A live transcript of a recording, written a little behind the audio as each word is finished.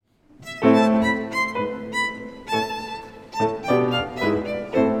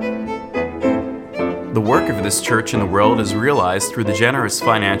of this church in the world is realized through the generous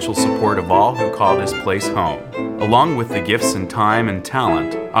financial support of all who call this place home. Along with the gifts and time and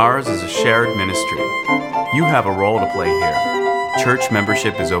talent, ours is a shared ministry. You have a role to play here. Church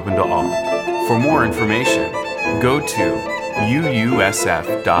membership is open to all. For more information, go to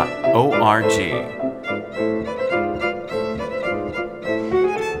uusf.org.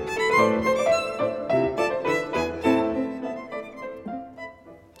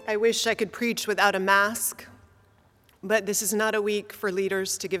 I wish I could preach without a mask, but this is not a week for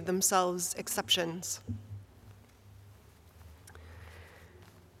leaders to give themselves exceptions.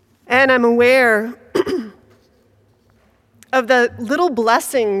 And I'm aware of the little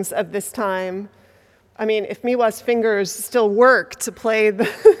blessings of this time. I mean, if Miwa's fingers still work to play the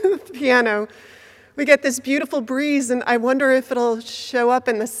piano, we get this beautiful breeze, and I wonder if it'll show up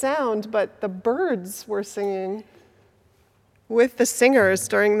in the sound, but the birds were singing with the singers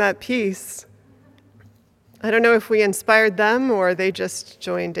during that piece. I don't know if we inspired them or they just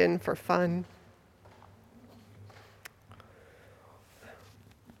joined in for fun.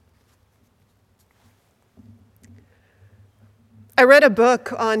 I read a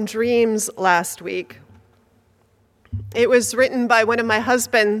book on dreams last week. It was written by one of my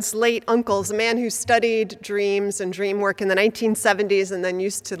husband's late uncles, a man who studied dreams and dream work in the 1970s and then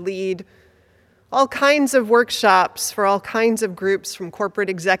used to lead all kinds of workshops for all kinds of groups, from corporate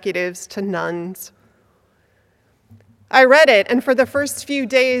executives to nuns. I read it, and for the first few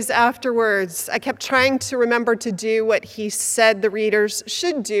days afterwards, I kept trying to remember to do what he said the readers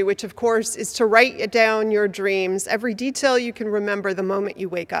should do, which of course is to write down your dreams, every detail you can remember the moment you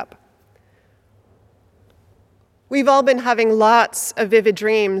wake up. We've all been having lots of vivid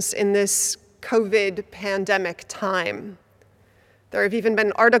dreams in this COVID pandemic time. There have even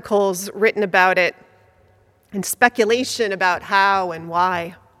been articles written about it and speculation about how and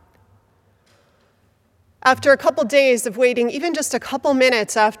why. After a couple days of waiting, even just a couple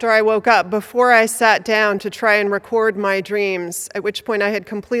minutes after I woke up, before I sat down to try and record my dreams, at which point I had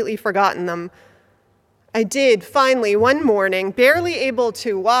completely forgotten them, I did finally one morning, barely able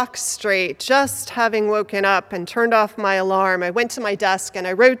to walk straight, just having woken up and turned off my alarm, I went to my desk and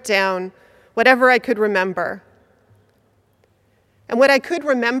I wrote down whatever I could remember. And what I could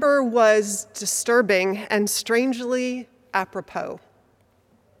remember was disturbing and strangely apropos.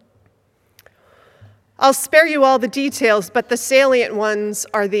 I'll spare you all the details, but the salient ones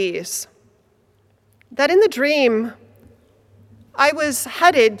are these. That in the dream, I was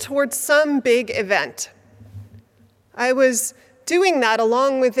headed towards some big event. I was doing that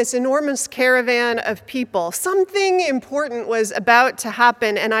along with this enormous caravan of people. Something important was about to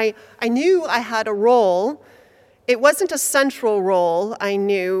happen, and I knew I had a role. It wasn't a central role, I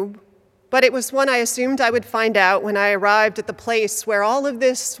knew, but it was one I assumed I would find out when I arrived at the place where all of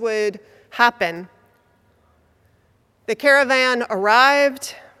this would happen. The caravan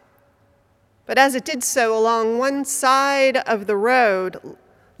arrived, but as it did so, along one side of the road,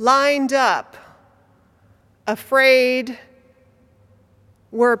 lined up, afraid,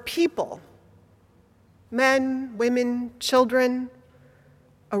 were people, men, women, children,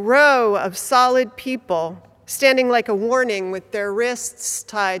 a row of solid people, standing like a warning with their wrists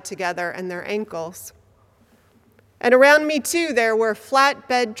tied together and their ankles. And around me, too, there were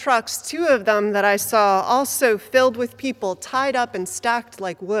flatbed trucks, 2 of them that I saw, also filled with people tied up and stacked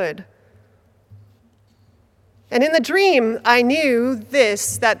like wood. And in the dream, I knew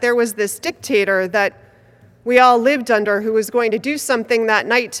that there was this dictator that we all lived under who was going to do something that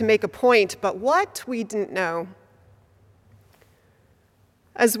night to make a point, but what, we didn't know.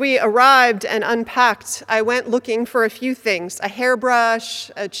 As we arrived and unpacked, I went looking for a few things: a hairbrush,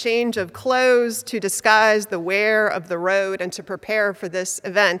 a change of clothes to disguise the wear of the road and to prepare for this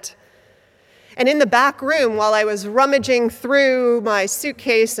event. And in the back room, while I was rummaging through my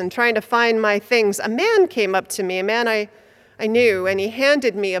suitcase and trying to find my things, a man came up to me, a man I knew, and he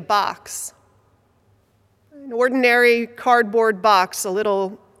handed me a box. An ordinary cardboard box, a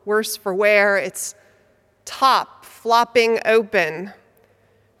little worse for wear, its top flopping open,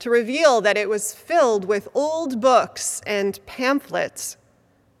 to reveal that it was filled with old books and pamphlets.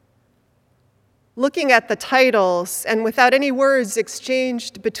 Looking at the titles, and without any words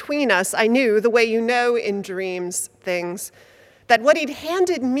exchanged between us, I knew, the way you know in dreams things, that what he'd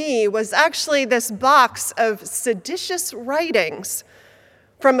handed me was actually this box of seditious writings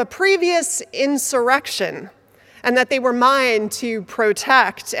from a previous insurrection, and that they were mine to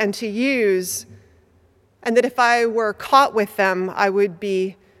protect and to use, and that if I were caught with them, I would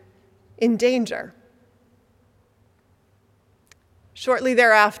be in danger. Shortly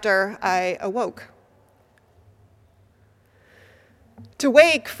thereafter, I awoke. To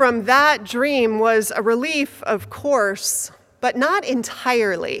wake from that dream was a relief, of course, but not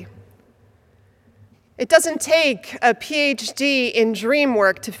entirely. It doesn't take a PhD in dream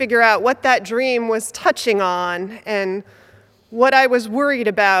work to figure out what that dream was touching on and what I was worried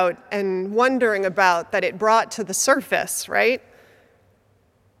about and wondering about that it brought to the surface, right?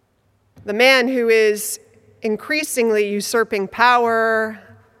 The man who is increasingly usurping power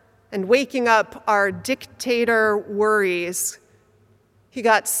and waking up our dictator worries, he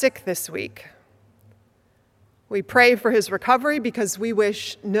got sick this week. We pray for his recovery because we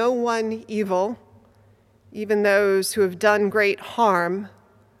wish no one evil, even those who have done great harm,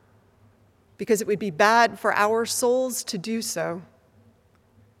 because it would be bad for our souls to do so.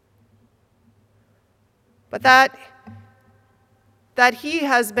 But that he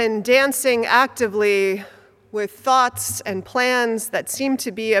has been dancing actively with thoughts and plans that seem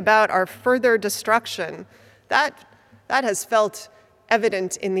to be about our further destruction, that has felt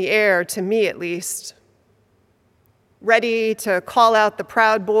evident in the air, to me at least. Ready to call out the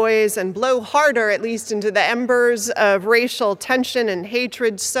Proud Boys and blow harder, at least, into the embers of racial tension and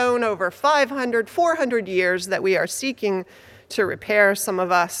hatred sown over 500, 400 years that we are seeking to repair, some of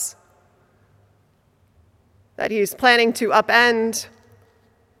us. That he's planning to upend,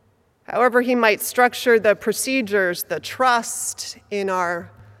 however he might structure the procedures, the trust in our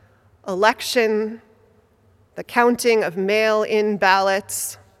election, the counting of mail-in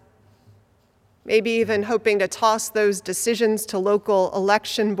ballots, maybe even hoping to toss those decisions to local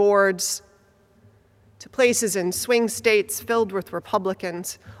election boards, to places in swing states filled with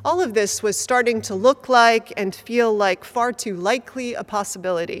Republicans. All of this was starting to look like and feel like far too likely a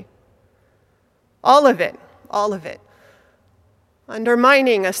possibility. All of it,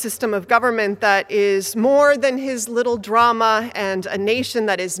 undermining a system of government that is more than his little drama and a nation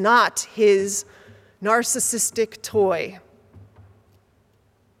that is not his narcissistic toy.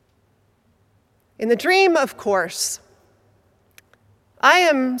 In the dream, of course, I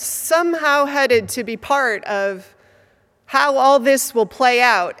am somehow headed to be part of how all this will play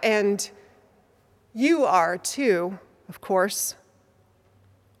out, and you are too, of course.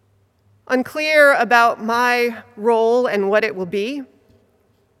 Unclear about my role and what it will be.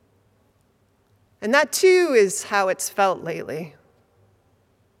 And that too is how it's felt lately.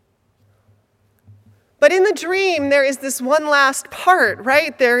 But in the dream, there is this one last part,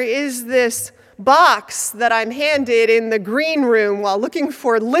 right? There is this box that I'm handed in the green room while looking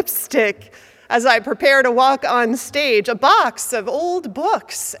for lipstick as I prepare to walk on stage, a box of old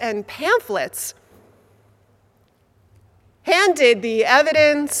books and pamphlets. Handed the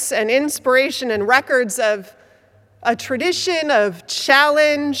evidence and inspiration and records of a tradition of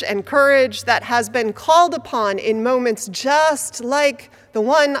challenge and courage that has been called upon in moments just like the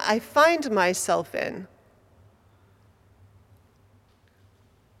one I find myself in.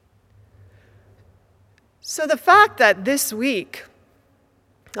 So the fact that this week,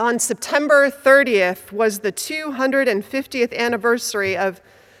 on September 30th, was the 250th anniversary of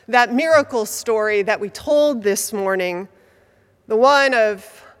that miracle story that we told this morning, the one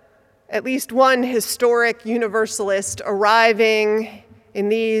of at least one historic universalist arriving in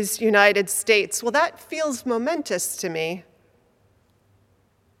these United States, well, that feels momentous to me.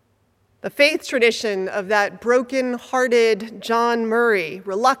 The faith tradition of that broken-hearted John Murray,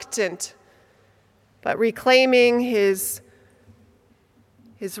 reluctant, but reclaiming his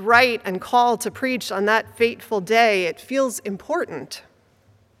right and call to preach on that fateful day, it feels important.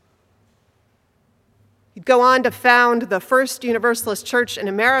 He'd go on to found the first Universalist church in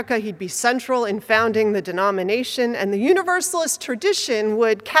America. He'd be central in founding the denomination, and the Universalist tradition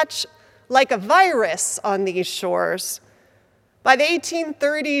would catch like a virus on these shores. By the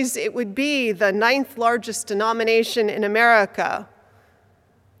 1830s, it would be the 9th largest denomination in America.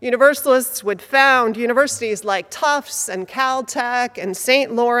 Universalists would found universities like Tufts and Caltech and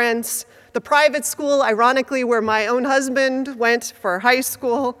St. Lawrence, the private school, ironically, where my own husband went for high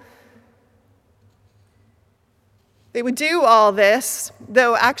school. They would do all this,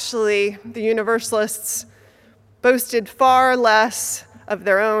 though actually the Universalists boasted far less of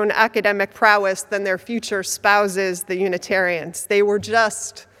their own academic prowess than their future spouses, the Unitarians. They were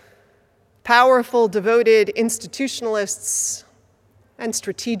just powerful, devoted institutionalists and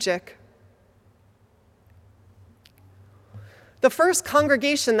strategic. The first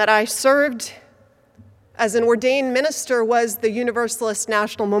congregation that I served as an ordained minister was the Universalist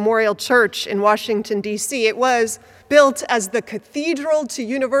National Memorial Church in Washington, D.C. It was built as the cathedral to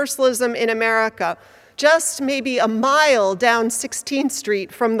Universalism in America, just maybe a mile down 16th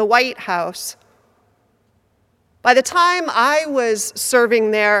Street from the White House. By the time I was serving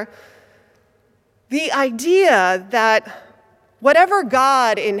there, the idea that whatever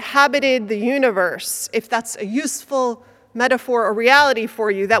God inhabited the universe, if that's a useful metaphor or reality for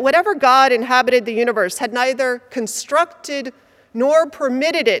you, that whatever God inhabited the universe had neither constructed nor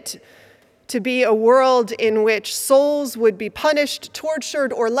permitted it to be a world in which souls would be punished,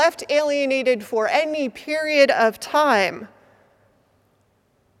 tortured, or left alienated for any period of time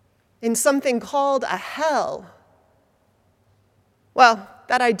in something called a hell. Well,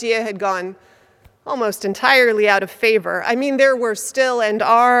 that idea had gone almost entirely out of favor. I mean, there were still and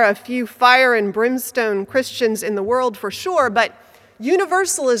are a few fire and brimstone Christians in the world for sure, but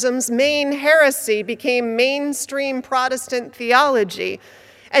universalism's main heresy became mainstream Protestant theology,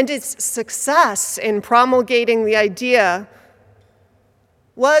 and its success in promulgating the idea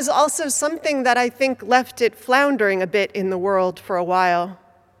was also something that I think left it floundering a bit in the world for a while.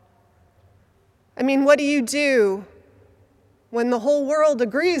 I mean, what do you do when the whole world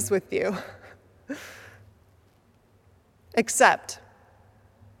agrees with you? Except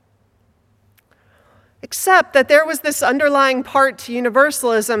that there was this underlying part to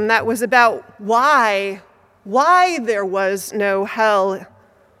universalism that was about why there was no hell,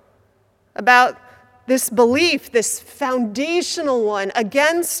 about this belief, this foundational one,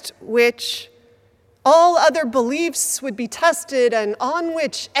 against which all other beliefs would be tested and on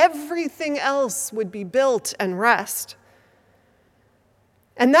which everything else would be built and rest.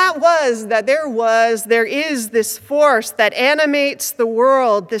 And that was that there is this force that animates the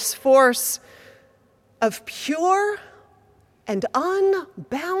world, this force of pure and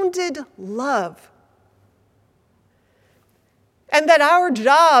unbounded love. And that our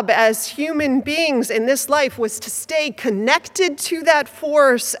job as human beings in this life was to stay connected to that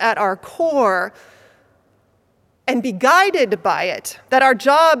force at our core and be guided by it. That our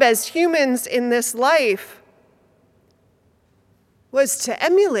job as humans in this life was to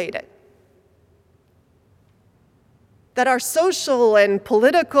emulate it. That our social and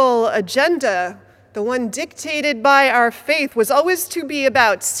political agenda, the one dictated by our faith, was always to be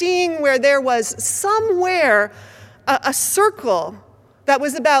about seeing where there was somewhere a circle that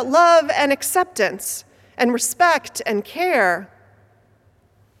was about love and acceptance and respect and care,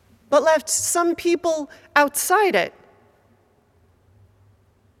 but left some people outside it.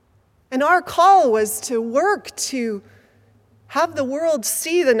 And our call was to work to have the world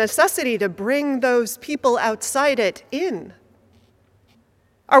see the necessity to bring those people outside it in.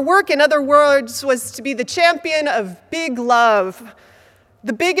 Our work, in other words, was to be the champion of big love,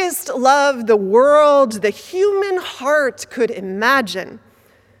 the biggest love the world, the human heart could imagine.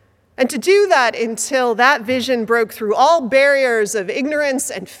 And to do that until that vision broke through all barriers of ignorance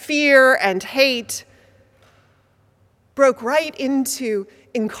and fear and hate, broke right into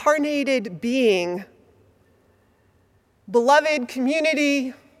incarnated being, beloved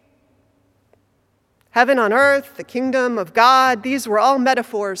community, heaven on earth, the kingdom of God. These were all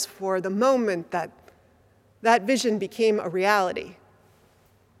metaphors for the moment that that vision became a reality.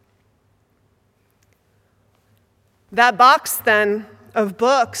 That box, then, of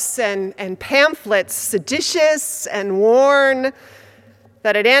books and pamphlets, seditious and worn,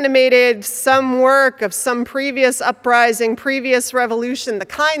 that had animated some work of some previous uprising, previous revolution, the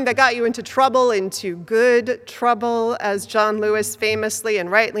kind that got you into trouble, into good trouble, as John Lewis famously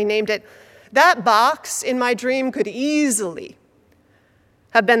and rightly named it, that box, in my dream, could easily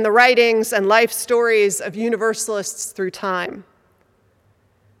have been the writings and life stories of universalists through time.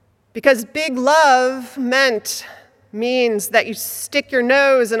 Because big love means that you stick your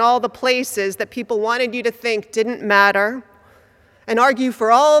nose in all the places that people wanted you to think didn't matter, and argue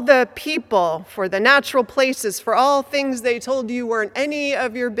for all the people, for the natural places, for all things they told you weren't any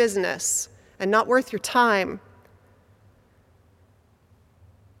of your business and not worth your time.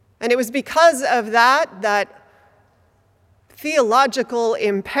 And it was because of that theological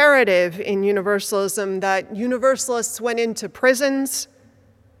imperative in universalism that universalists went into prisons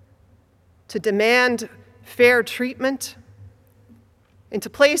to demand fair treatment, into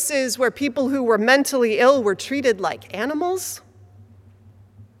places where people who were mentally ill were treated like animals,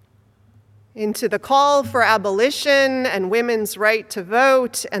 into the call for abolition and women's right to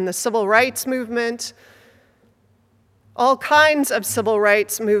vote and the civil rights movement, all kinds of civil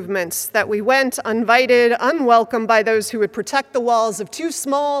rights movements that we went uninvited, unwelcome by those who would protect the walls of too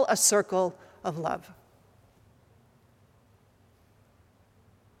small a circle of love.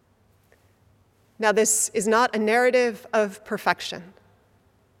 Now, this is not a narrative of perfection.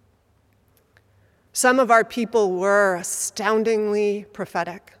 Some of our people were astoundingly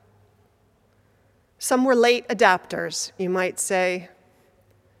prophetic. Some were late adapters, you might say.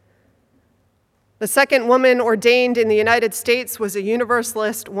 The second woman ordained in the United States was a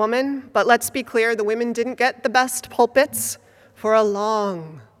Universalist woman, but let's be clear, the women didn't get the best pulpits for a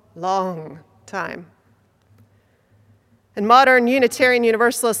long, long time. And modern Unitarian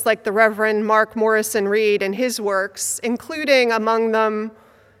Universalists like the Reverend Mark Morrison Reed and his works, including among them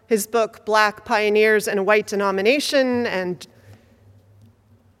his book, Black Pioneers in a White Denomination, and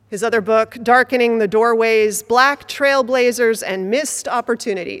his other book, Darkening the Doorways, Black Trailblazers and Missed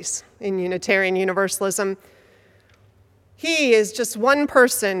Opportunities in Unitarian Universalism. He is just one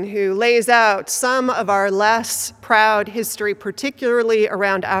person who lays out some of our less proud history, particularly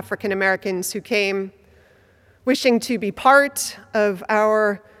around African Americans who came wishing to be part of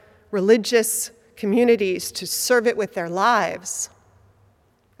our religious communities, to serve it with their lives,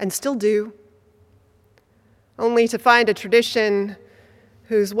 and still do, only to find a tradition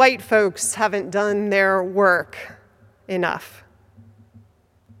whose white folks haven't done their work enough.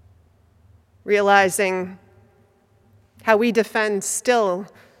 Realizing how we defend still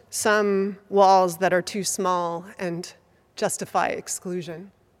some walls that are too small and justify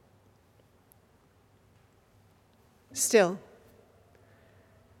exclusion. Still,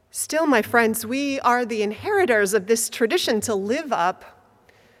 my friends, we are the inheritors of this tradition to live up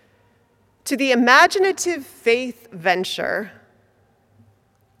to the imaginative faith venture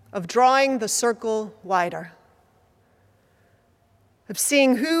of drawing the circle wider, of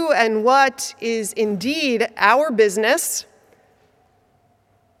seeing who and what is indeed our business,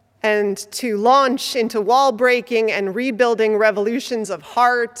 and to launch into wall-breaking and rebuilding revolutions of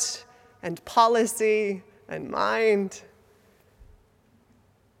heart and policy and mind.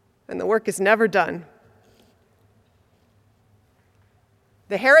 And the work is never done.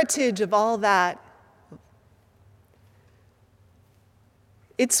 The heritage of all that,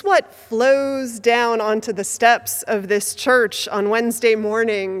 it's what flows down onto the steps of this church on Wednesday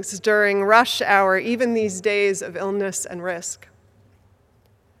mornings during rush hour, even these days of illness and risk.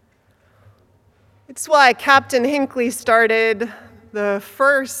 It's why Captain Hinckley started the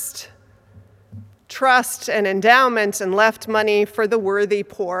first trust and endowment and left money for the worthy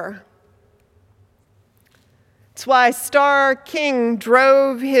poor. It's why Starr King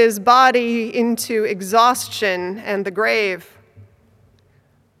drove his body into exhaustion and the grave.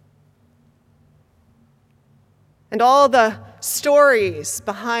 And all the stories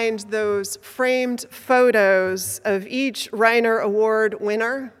behind those framed photos of each Reiner Award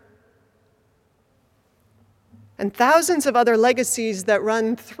winner, and thousands of other legacies that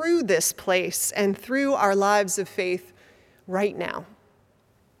run through this place and through our lives of faith right now.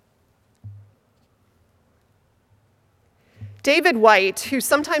 David White, who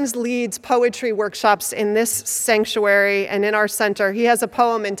sometimes leads poetry workshops in this sanctuary and in our center, he has a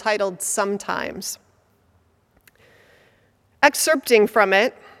poem entitled Sometimes. Excerpting from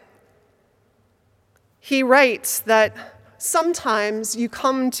it, he writes that sometimes you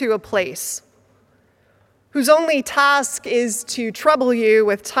come to a place whose only task is to trouble you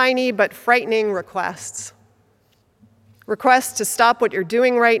with tiny but frightening requests. Requests to stop what you're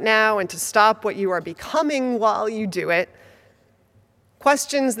doing right now and to stop what you are becoming while you do it.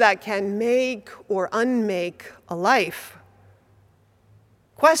 Questions that can make or unmake a life.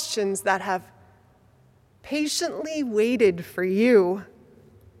 Questions that have patiently waited for you.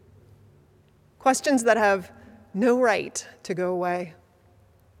 Questions that have no right to go away.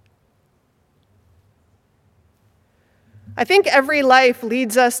 I think every life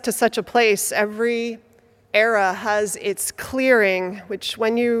leads us to such a place. Every era has its clearing, which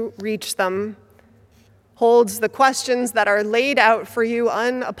when you reach them, holds the questions that are laid out for you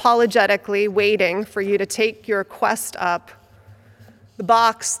unapologetically, waiting for you to take your quest up. The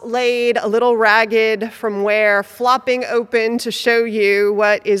box laid a little ragged from where, flopping open to show you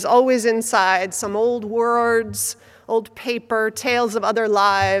what is always inside, some old words, old paper, tales of other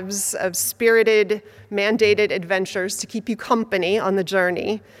lives, of spirited, mandated adventures to keep you company on the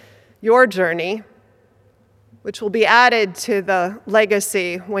journey, your journey, which will be added to the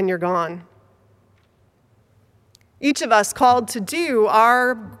legacy when you're gone. Each of us called to do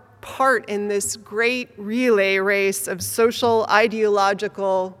our part in this great relay race of social,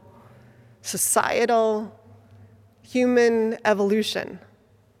 ideological, societal, human evolution,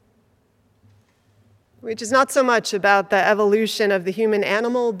 which is not so much about the evolution of the human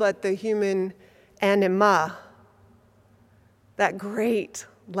animal, but the human anima, that great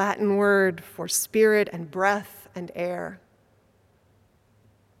Latin word for spirit and breath and air,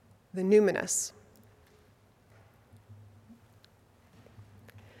 the numinous.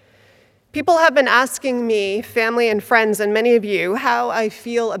 People have been asking me, family and friends, and many of you, how I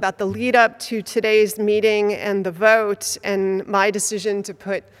feel about the lead up to today's meeting and the vote and my decision to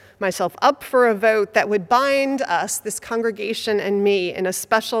put myself up for a vote that would bind us, this congregation and me, in a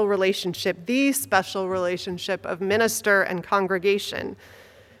special relationship, the special relationship of minister and congregation,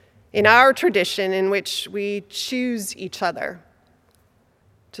 in our tradition in which we choose each other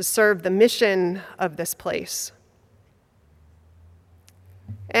to serve the mission of this place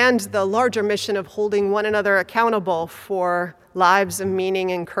and the larger mission of holding one another accountable for lives of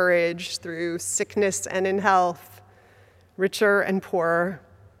meaning and courage through sickness and in health, richer and poorer.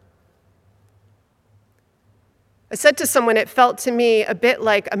 I said to someone, it felt to me a bit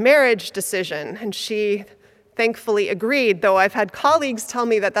like a marriage decision, and she thankfully agreed, though I've had colleagues tell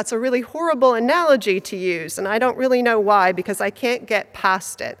me that that's a really horrible analogy to use, and I don't really know why, because I can't get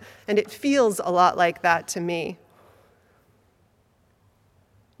past it, and it feels a lot like that to me.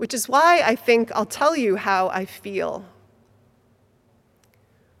 Which is why I think I'll tell you how I feel.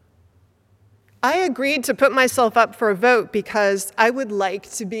 I agreed to put myself up for a vote because I would like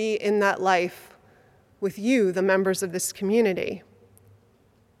to be in that life with you, the members of this community.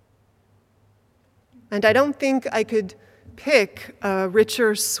 And I don't think I could pick a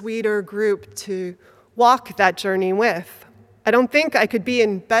richer, sweeter group to walk that journey with. I don't think I could be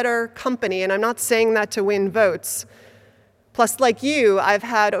in better company, and I'm not saying that to win votes. Plus, like you, I've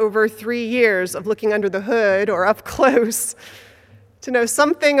had over 3 years of looking under the hood or up close to know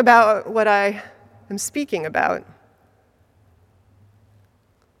something about what I am speaking about.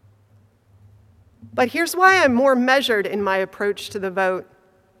 But here's why I'm more measured in my approach to the vote.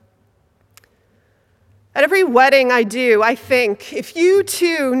 At every wedding I do, I think, if you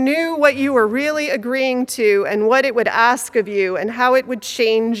too knew what you were really agreeing to and what it would ask of you and how it would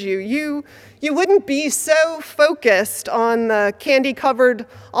change you, you wouldn't be so focused on the candy-covered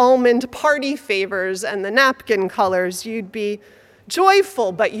almond party favors and the napkin colors. You'd be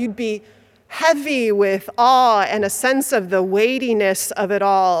joyful, but you'd be heavy with awe and a sense of the weightiness of it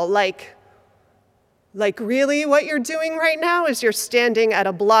all, like really what you're doing right now is you're standing at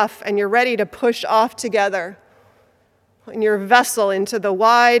a bluff and you're ready to push off together in your vessel into the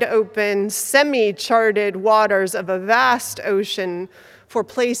wide open, semi-charted waters of a vast ocean for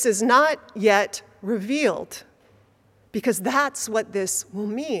places not yet revealed, because that's what this will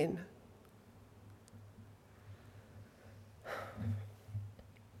mean.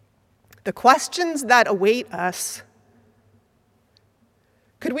 The questions that await us.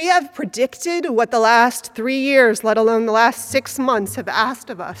 Could we have predicted what the last 3 years, let alone the last 6 months, have asked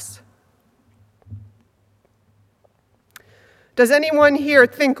of us? Does anyone here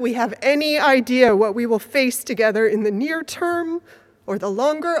think we have any idea what we will face together in the near term or the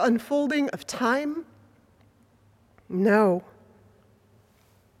longer unfolding of time? No.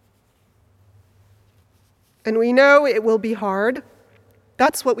 And we know it will be hard.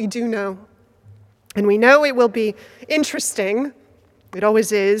 That's what we do know. And we know it will be interesting. It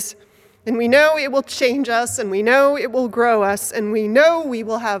always is. And we know it will change us, and we know it will grow us, and we know we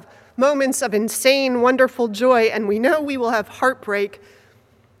will have moments of insane, wonderful joy, and we know we will have heartbreak.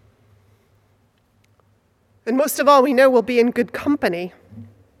 And most of all, we know we'll be in good company.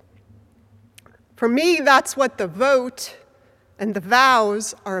 For me, that's what the vote and the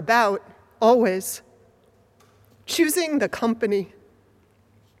vows are about, always. Choosing the company.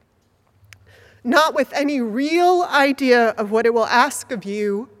 Not with any real idea of what it will ask of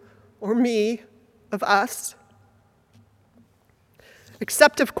you or me, of us.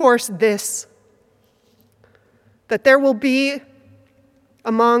 Except, of course, this, that there will be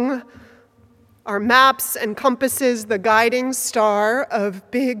among our maps and compasses the guiding star of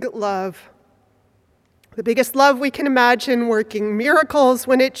big love. The biggest love we can imagine, working miracles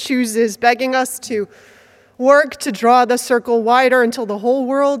when it chooses, begging us to work to draw the circle wider until the whole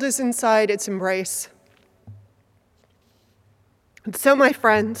world is inside its embrace. And so, my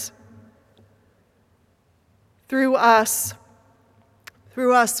friends, through us,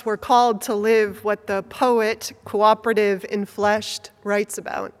 we're called to live what the poet, cooperative, enfleshed, writes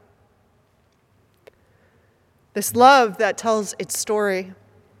about. This love that tells its story.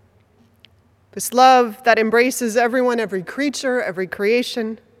 This love that embraces everyone, every creature, every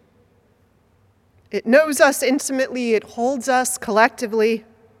creation. It knows us intimately, it holds us collectively.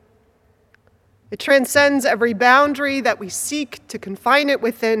 It transcends every boundary that we seek to confine it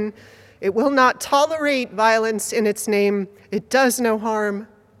within. It will not tolerate violence in its name. It does no harm.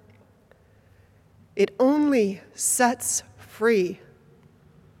 It only sets free.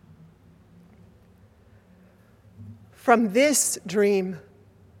 From this dream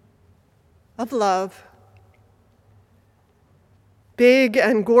of love, big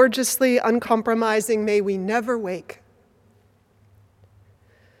and gorgeously uncompromising, may we never wake.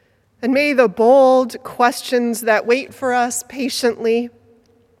 And may the bold questions that wait for us patiently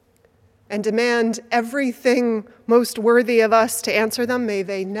and demand everything most worthy of us to answer them, may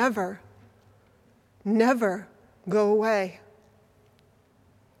they never, never go away.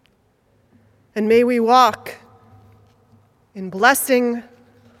 And may we walk in blessing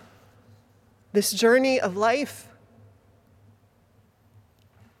this journey of life,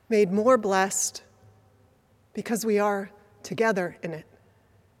 made more blessed because we are together in it.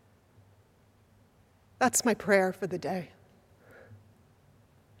 That's my prayer for the day.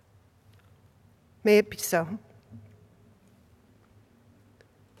 May it be so.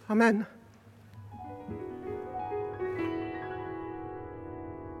 Amen.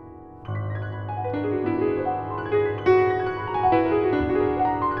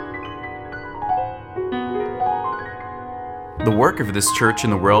 The work of this church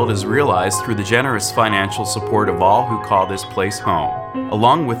in the world is realized through the generous financial support of all who call this place home.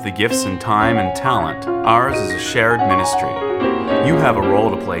 Along with the gifts and time and talent, ours is a shared ministry. You have a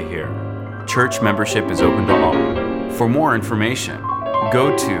role to play here. Church membership is open to all. For more information,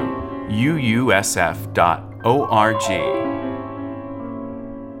 go to uusf.org